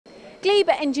Glebe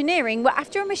Engineering were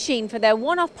after a machine for their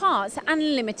one-off parts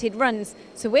and limited runs,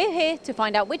 so we're here to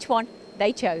find out which one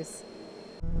they chose.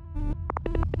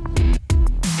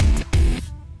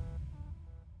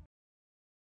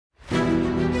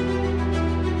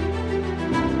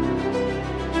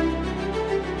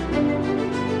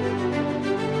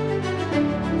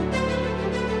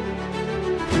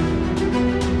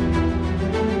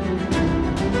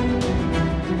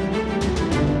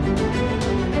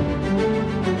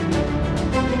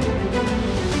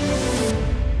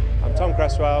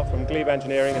 From Glebe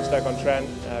Engineering in Stoke-on-Trent.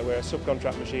 We're a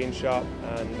subcontract machine shop,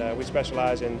 and we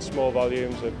specialise in small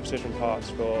volumes of precision parts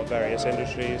for various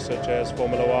industries such as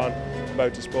Formula One,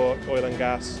 motorsport, oil and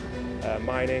gas,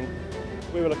 mining.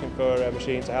 We were looking for a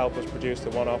machine to help us produce the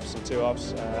one-offs and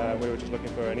two-offs. We were just looking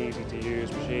for an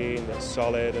easy-to-use machine that's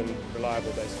solid and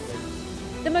reliable, basically.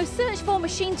 The most searched for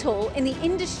machine tool in the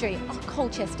industry are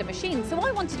Colchester machines, so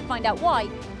I wanted to find out why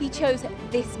he chose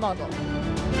this model.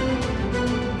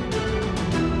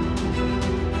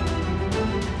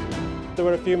 There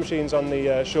were a few machines on the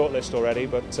shortlist already,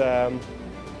 but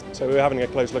so we were having a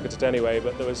close look at it anyway.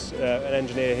 But there was an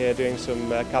engineer here doing some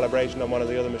calibration on one of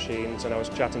the other machines, and I was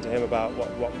chatting to him about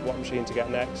what machine to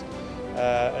get next,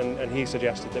 and he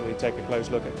suggested that we take a close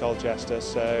look at Colchester.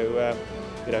 So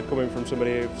you know, coming from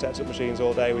somebody who sets up machines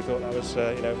all day, we thought that was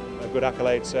you know, a good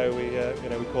accolade. So we you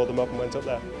know, we called them up and went up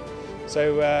there.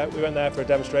 So we went there for a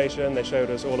demonstration. They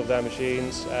showed us all of their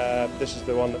machines. This is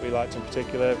the one that we liked in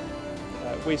particular.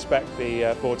 We spec the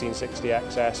 1460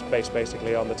 XS based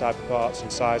basically on the type of parts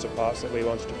and size of parts that we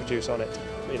wanted to produce on it.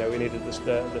 You know, we needed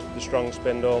the strong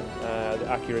spindle, the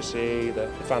accuracy,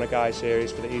 the Fanuc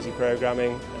series for the easy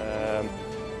programming,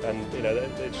 and you know,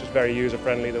 it's just very user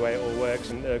friendly the way it all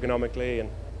works and ergonomically.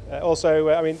 And also,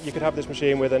 I mean, you could have this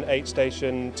machine with an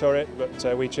 8-station turret,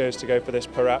 but we chose to go for this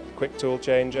Parat quick tool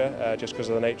changer just because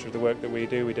of the nature of the work that we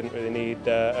do. We didn't really need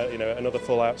you know, another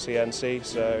full-out CNC,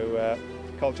 so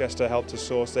Colchester helped us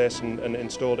source this and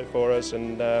installed it for us,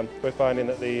 and we're finding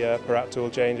that the Parat tool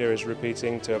changer is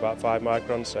repeating to about 5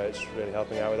 microns, so it's really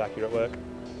helping out with accurate work.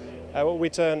 Well,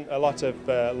 we turn a lot of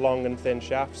long and thin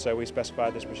shafts, so we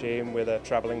specified this machine with a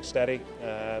travelling steady,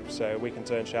 so we can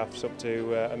turn shafts up to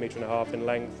 1.5 meters in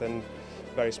length and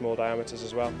very small diameters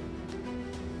as well.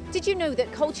 Did you know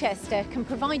that Colchester can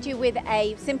provide you with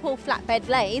a simple flatbed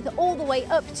lathe all the way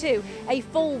up to a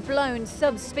full-blown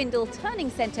sub-spindle turning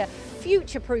centre,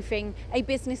 future-proofing a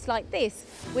business like this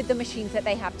with the machines that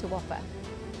they have to offer?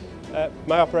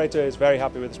 My operator is very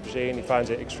happy with this machine. He finds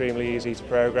it extremely easy to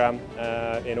program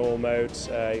in all modes.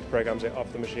 He programs it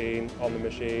off the machine, on the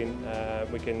machine.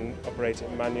 We can operate it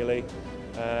manually.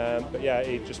 But yeah,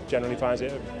 he just generally finds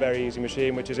it a very easy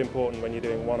machine, which is important when you're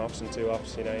doing one-offs and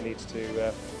two-offs. You know, he needs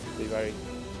to be very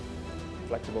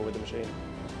flexible with the machine.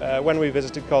 When we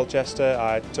visited Colchester,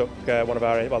 I took one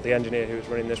of the engineer who's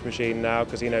running this machine now,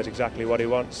 because he knows exactly what he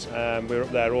wants. We were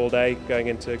up there all day, going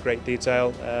into great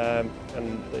detail,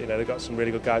 and you know, they've got some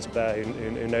really good guys up there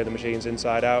who know the machines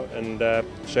inside out, and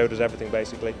showed us everything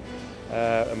basically.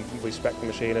 And we spec'd the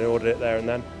machine and ordered it there and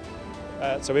then.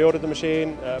 So we ordered the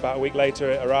machine. About a week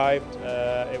later, it arrived.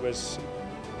 It was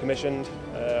commissioned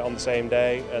on the same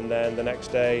day, and then the next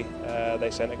day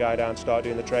they sent a guy down to start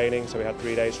doing the training, so we had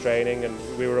 3 days training and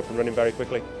we were up and running very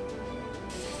quickly.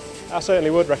 I certainly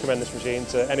would recommend this machine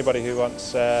to anybody who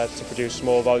wants to produce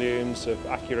small volumes of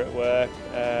accurate work.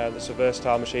 It's a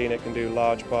versatile machine. It can do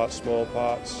large parts, small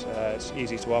parts. It's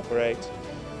easy to operate.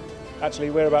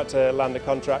 Actually, we're about to land a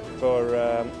contract for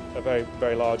a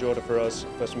very large order for us,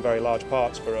 for some very large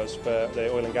parts for us, for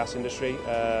the oil and gas industry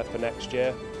for next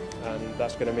year. And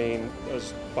that's going to mean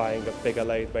us buying a bigger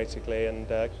lathe basically, and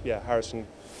yeah, Harrison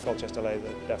Colchester lathe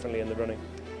are definitely in the running.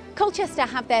 Colchester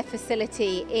have their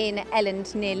facility in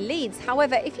Elland near Leeds.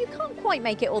 However, if you can't quite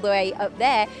make it all the way up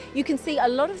there, you can see a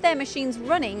lot of their machines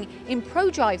running in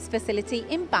ProDrive's facility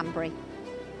in Banbury.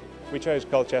 We chose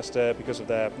Colchester because of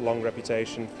their long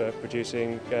reputation for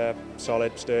producing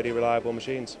solid, sturdy, reliable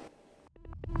machines.